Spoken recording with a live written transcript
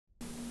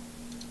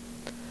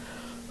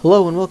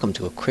Hello and welcome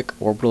to a quick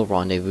orbital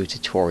rendezvous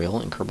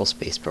tutorial in Kerbal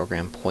Space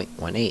Program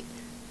 0.18.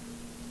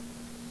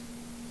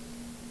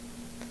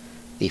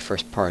 The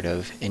first part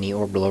of any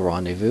orbital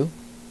rendezvous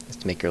is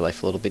to make your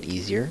life a little bit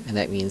easier, and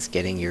that means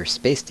getting your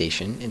space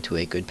station into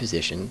a good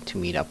position to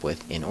meet up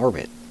with in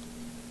orbit.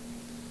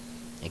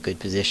 A good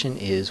position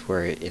is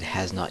where it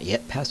has not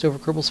yet passed over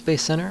Kerbal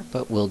Space Center,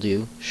 but will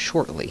do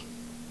shortly.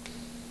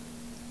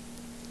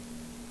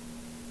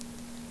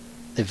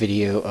 The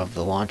video of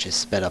the launch is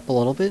sped up a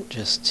little bit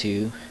just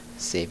to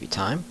save you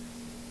time.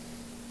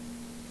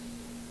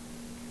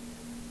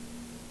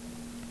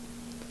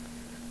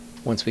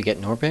 Once we get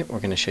in orbit, we're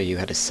going to show you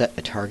how to set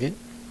a target,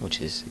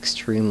 which is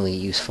extremely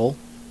useful,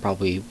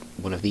 probably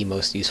one of the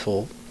most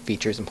useful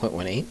features in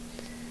 0.18. And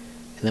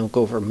then we'll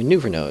go over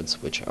maneuver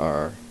nodes, which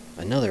are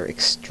another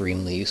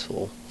extremely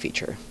useful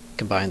feature.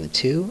 Combine the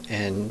two,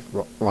 and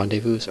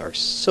rendezvous are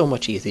so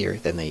much easier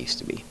than they used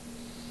to be.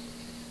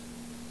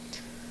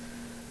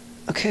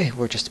 Okay,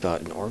 we're just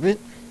about in orbit,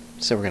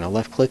 so we're going to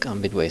left click on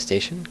Midway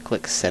Station,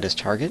 click Set as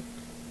Target.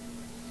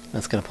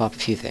 That's going to pop a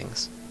few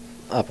things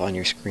up on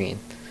your screen.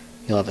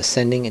 You'll have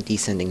ascending and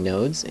descending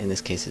nodes. In this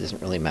case it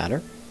doesn't really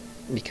matter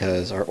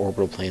because our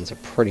orbital planes are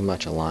pretty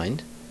much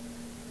aligned.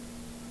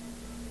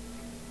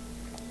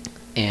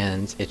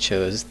 And it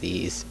shows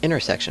these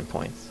intersection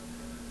points.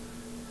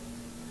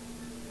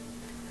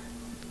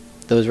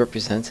 Those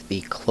represent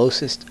the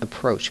closest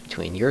approach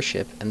between your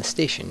ship and the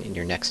station in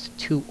your next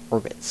two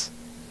orbits.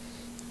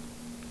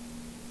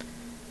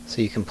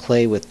 So you can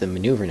play with the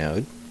maneuver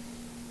node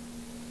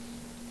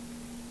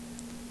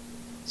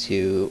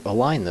to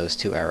align those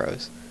two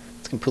arrows.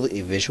 It's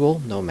completely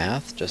visual, no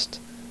math,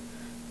 just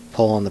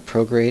pull on the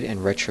prograde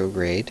and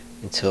retrograde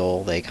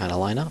until they kind of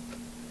line up.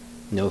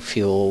 No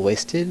fuel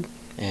wasted,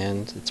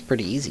 and it's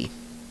pretty easy.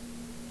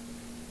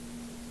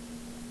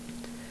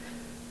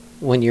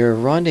 When you're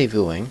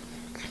rendezvousing,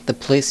 the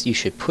place you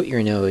should put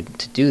your node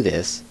to do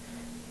this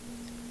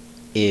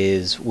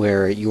is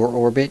where your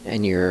orbit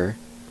and your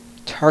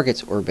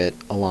target's orbit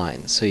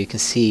align. So you can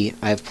see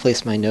I've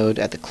placed my node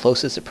at the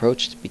closest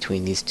approach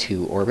between these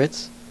two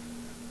orbits,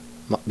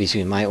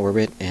 between my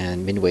orbit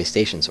and Midway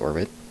Station's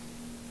orbit.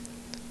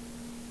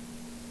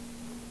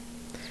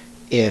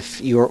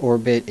 If your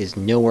orbit is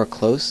nowhere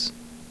close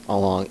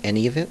along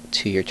any of it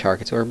to your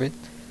target's orbit,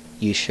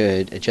 you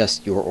should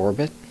adjust your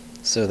orbit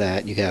so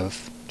that you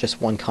have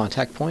just one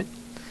contact point.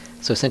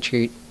 So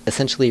essentially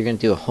you're going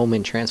to do a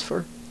home-in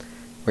transfer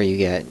where you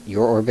get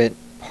your orbit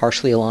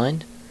partially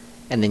aligned,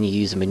 and then you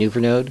use a maneuver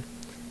node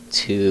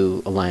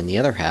to align the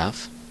other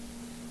half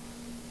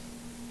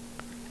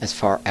as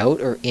far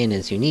out or in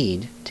as you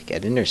need to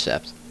get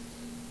intercepts.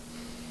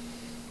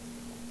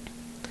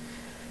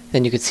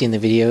 Then you could see in the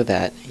video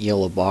that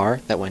yellow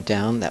bar that went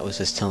down, that was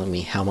just telling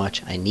me how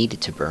much I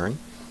needed to burn.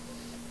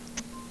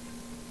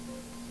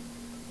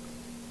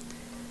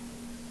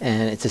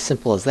 And it's as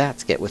simple as that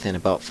to get within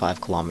about 5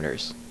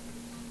 kilometers.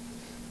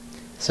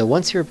 So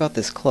once you're about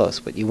this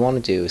close, what you want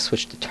to do is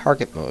switch to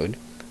target mode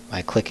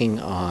by clicking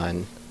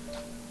on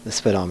the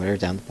speedometer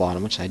down the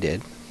bottom, which I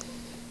did.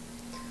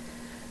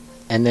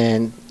 And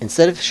then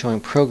instead of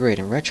showing prograde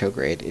and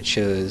retrograde, it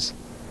shows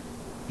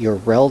your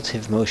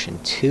relative motion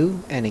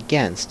to and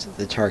against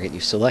the target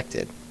you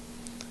selected.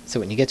 So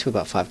when you get to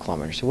about 5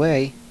 kilometers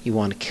away, you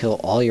want to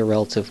kill all your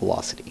relative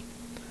velocity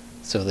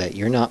so that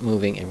you're not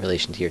moving in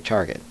relation to your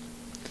target.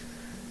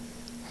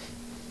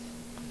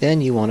 Then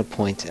you want to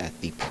point at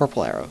the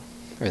purple arrow,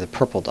 or the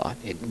purple dot.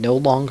 It no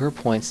longer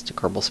points to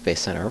Kerbal Space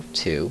Center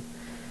 2.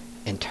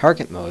 In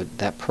target mode,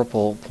 that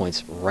purple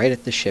points right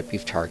at the ship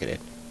you've targeted.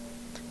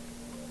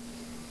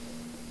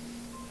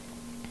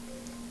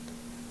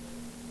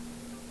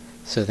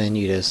 So then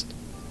you just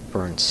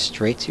burn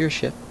straight to your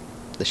ship,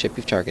 the ship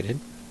you've targeted,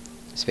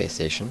 space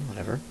station,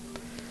 whatever.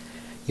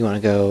 You want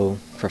to go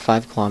for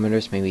 5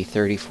 kilometers, maybe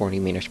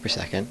 30-40 meters per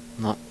second.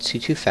 Not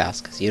too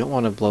fast, because you don't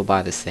want to blow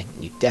by this thing.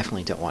 You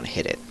definitely don't want to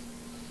hit it.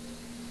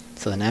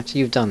 So then after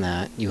you've done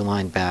that, you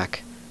align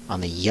back on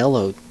the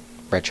yellow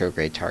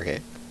retrograde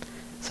target.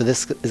 So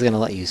this is going to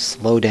let you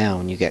slow down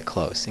when you get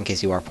close, in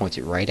case you are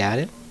pointed right at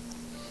it.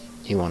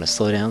 You want to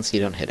slow down so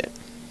you don't hit it.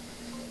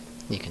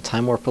 You can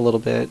time warp a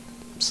little bit,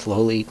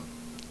 slowly.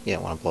 You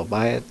don't want to blow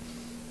by it.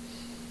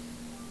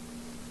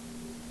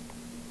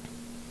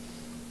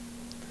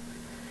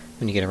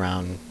 When you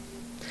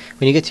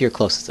get to your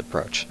closest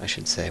approach, I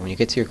should say, when you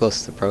get to your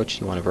closest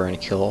approach, you want to burn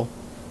and kill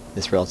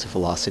this relative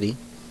velocity,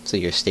 so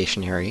you're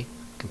stationary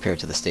compared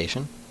to the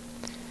station.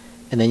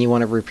 And then you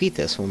want to repeat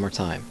this one more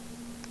time,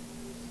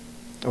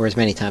 or as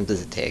many times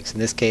as it takes. In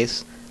this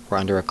case, we're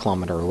under 1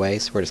 kilometer away,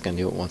 so we're just going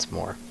to do it once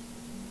more.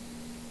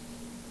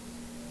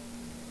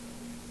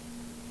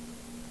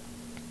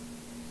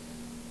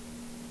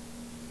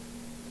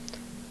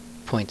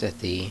 Point at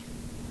the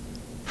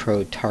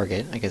pro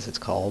target, I guess it's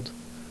called,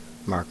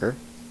 marker.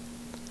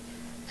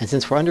 And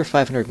since we're under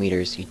 500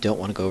 meters, you don't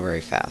want to go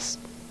very fast.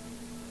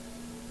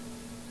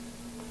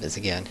 Because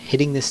again,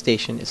 hitting this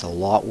station is a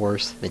lot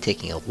worse than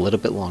taking a little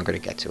bit longer to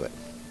get to it.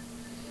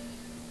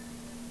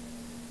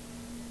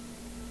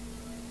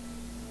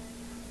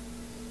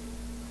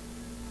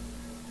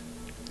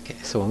 Okay,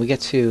 so when we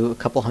get to a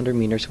couple hundred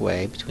meters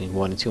away, between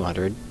 1 and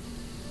 200,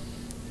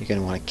 you're going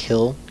to want to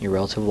kill your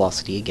relative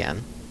velocity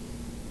again.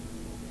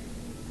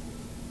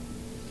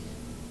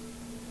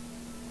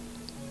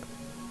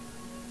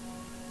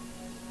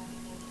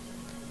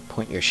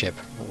 Point your ship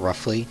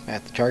roughly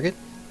at the target,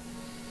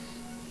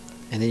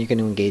 and then you're going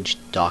to engage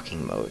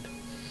docking mode.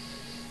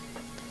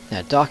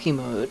 Now, docking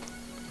mode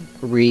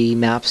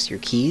remaps your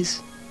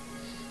keys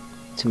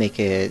to make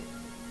it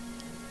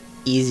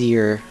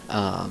easier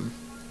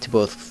to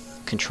both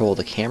control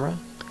the camera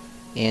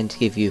and to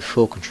give you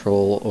full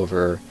control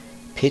over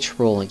pitch,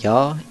 roll, and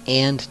yaw,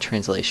 and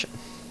translation.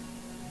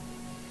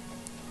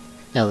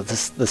 Now,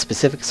 the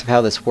specifics of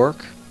how this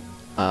work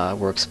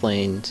were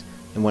explained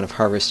in one of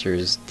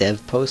Harvester's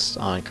dev posts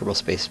on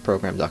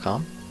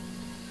KerbalSpaceProgram.com.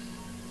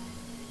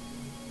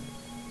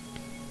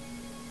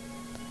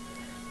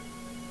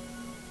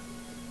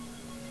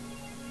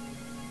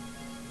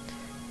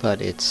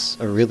 But it's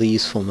a really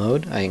useful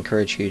mode. I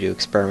encourage you to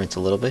experiment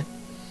a little bit.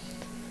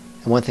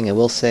 And one thing I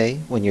will say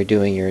when you're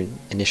doing your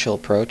initial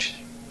approach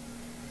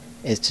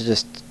is to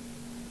just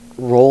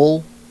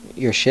roll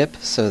your ship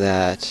so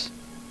that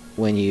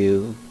when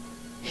you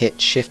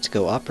hit shift to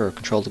go up or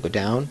control to go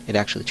down, it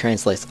actually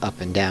translates up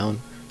and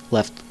down.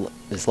 Left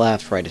is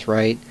left, right is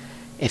right.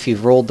 If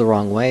you've rolled the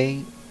wrong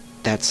way,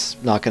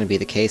 that's not going to be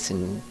the case,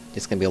 and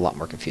it's going to be a lot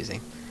more confusing.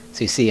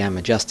 So you see I'm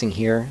adjusting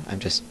here. I'm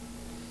just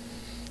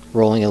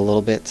rolling it a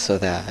little bit so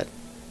that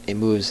it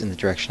moves in the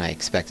direction I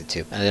expect it to,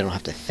 and I don't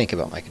have to think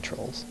about my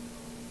controls.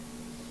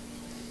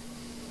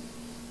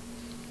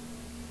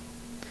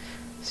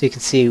 So you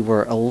can see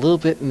we're a little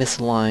bit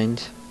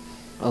misaligned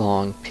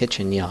along pitch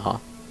and yaw.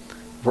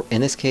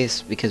 In this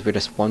case, because we're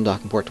just one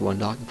docking port to one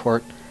docking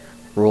port,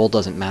 roll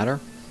doesn't matter,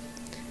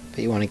 but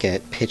you want to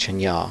get pitch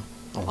and yaw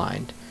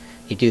aligned.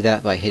 You do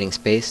that by hitting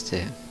space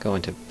to go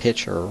into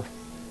pitch or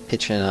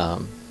pitch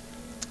and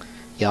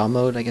yaw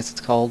mode, I guess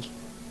it's called.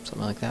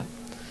 Something like that.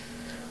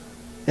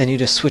 Then you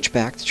just switch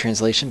back to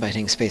translation by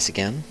hitting space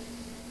again.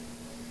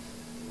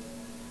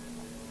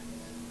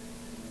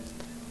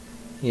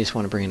 You just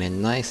want to bring it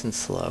in nice and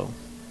slow.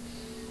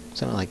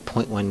 Something like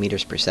 0.1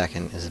 meters per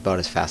second is about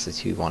as fast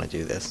as you want to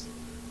do this.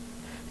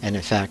 And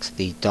in fact,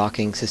 the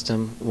docking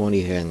system won't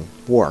even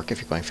work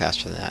if you're going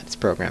faster than that. It's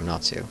programmed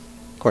not to,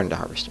 according to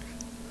Harvester.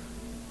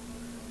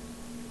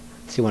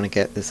 So you want to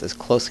get this as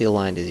closely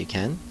aligned as you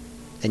can.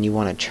 Then you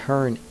want to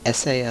turn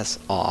SAS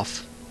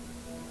off.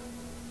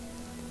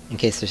 In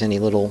case there's any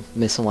little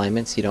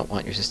misalignments, you don't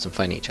want your system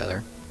fighting each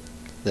other.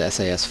 The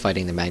SAS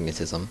fighting the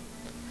magnetism.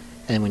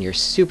 And then when you're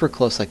super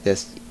close like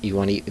this, you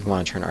want to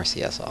turn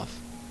RCS off.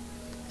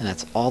 And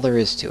that's all there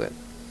is to it.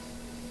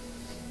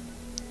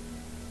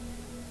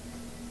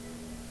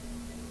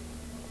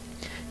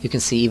 You can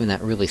see even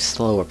that really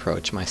slow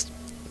approach, my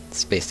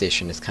space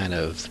station is kind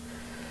of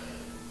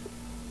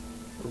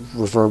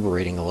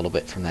reverberating a little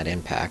bit from that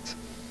impact.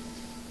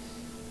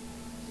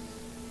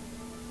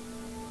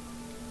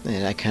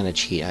 And I kind of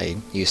cheat. I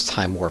use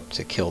time warp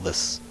to kill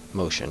this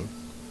motion.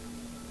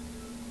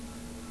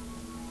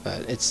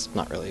 But it's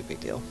not really a big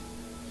deal.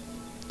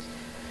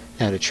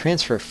 Now to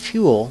transfer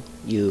fuel,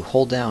 you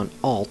hold down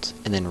Alt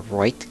and then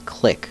right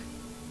click.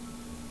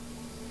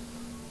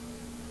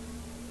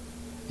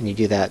 And you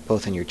do that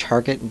both on your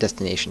target and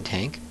destination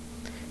tank.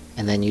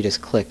 And then you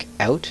just click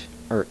out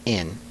or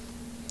in,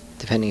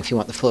 depending if you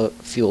want the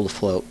fuel to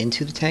flow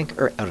into the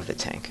tank or out of the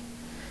tank.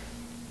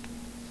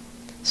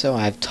 So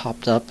I've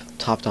topped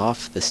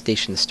off the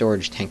station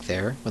storage tank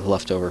there with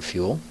leftover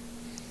fuel.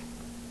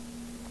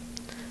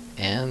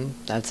 And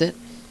that's it.